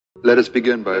Let us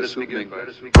begin by assuming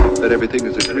that everything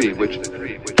is a dream, which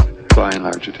by and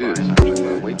large it is. When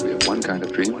we're awake, we have one kind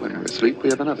of dream. When we're asleep, we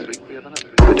have another.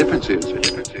 The difference is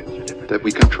that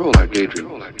we control our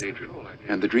daydream,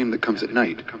 and the dream that comes at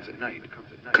night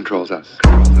controls us.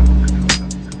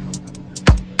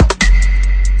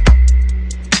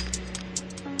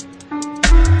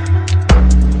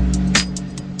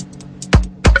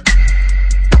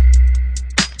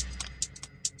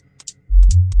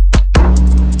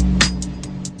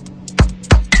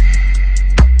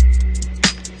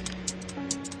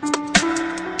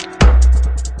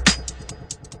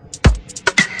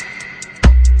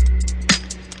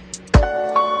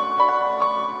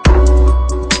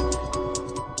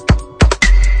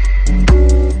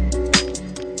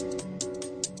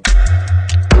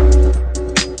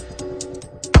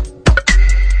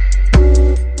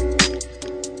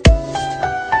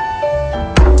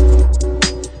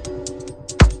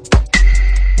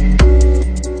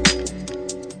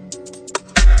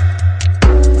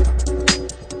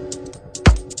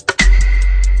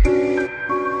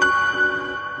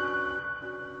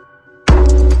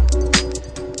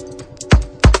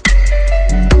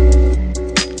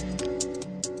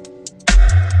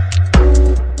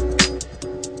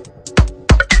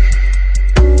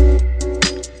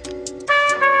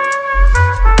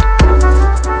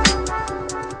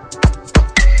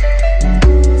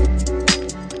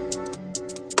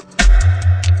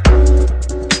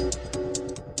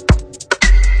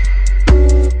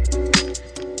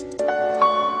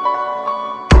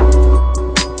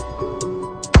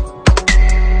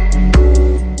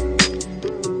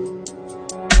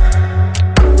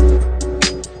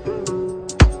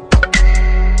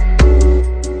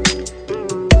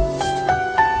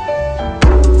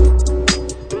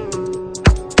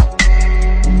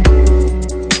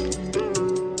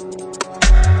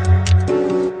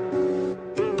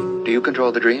 Do you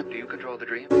control the dream?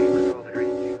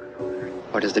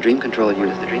 Or does the dream control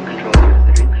you?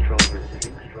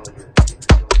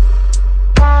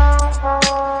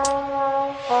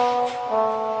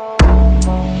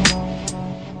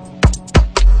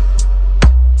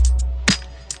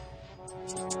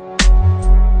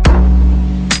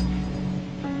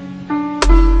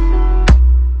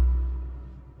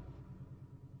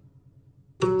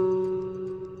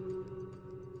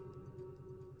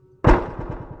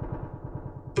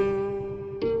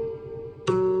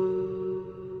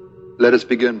 Let us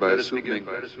begin by assuming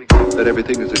that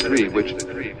everything is a dream, which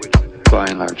by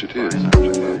and large it is.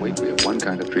 When we're awake, we have one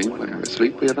kind of dream. When we're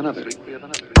asleep, we have another.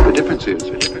 The difference is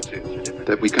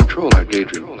that we control our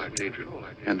daydream,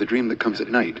 and the dream that comes at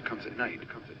night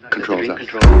controls us.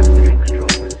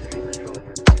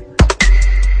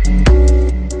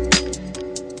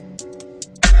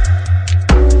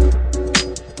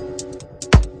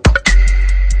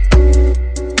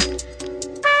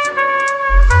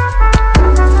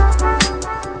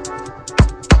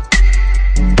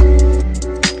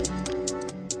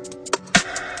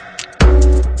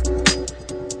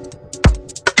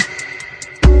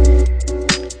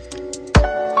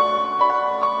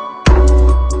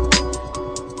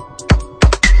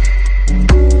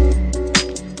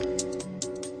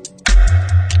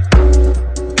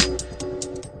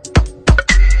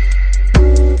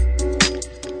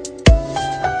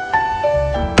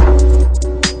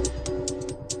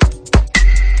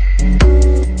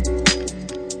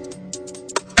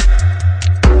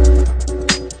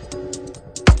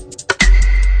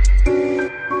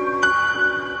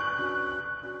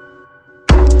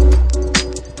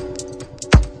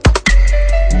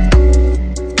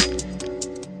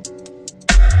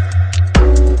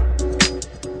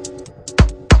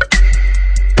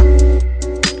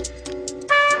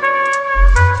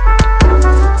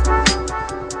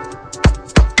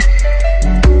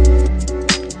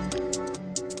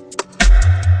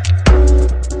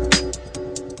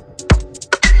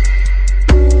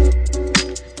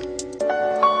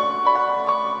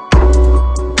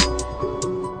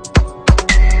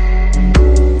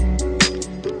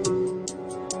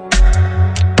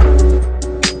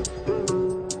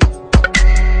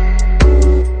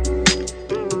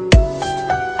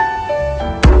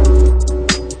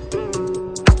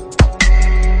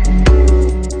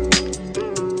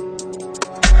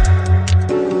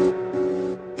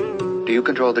 Do you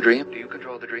control the dream?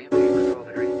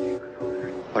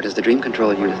 Or does the dream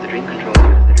control you?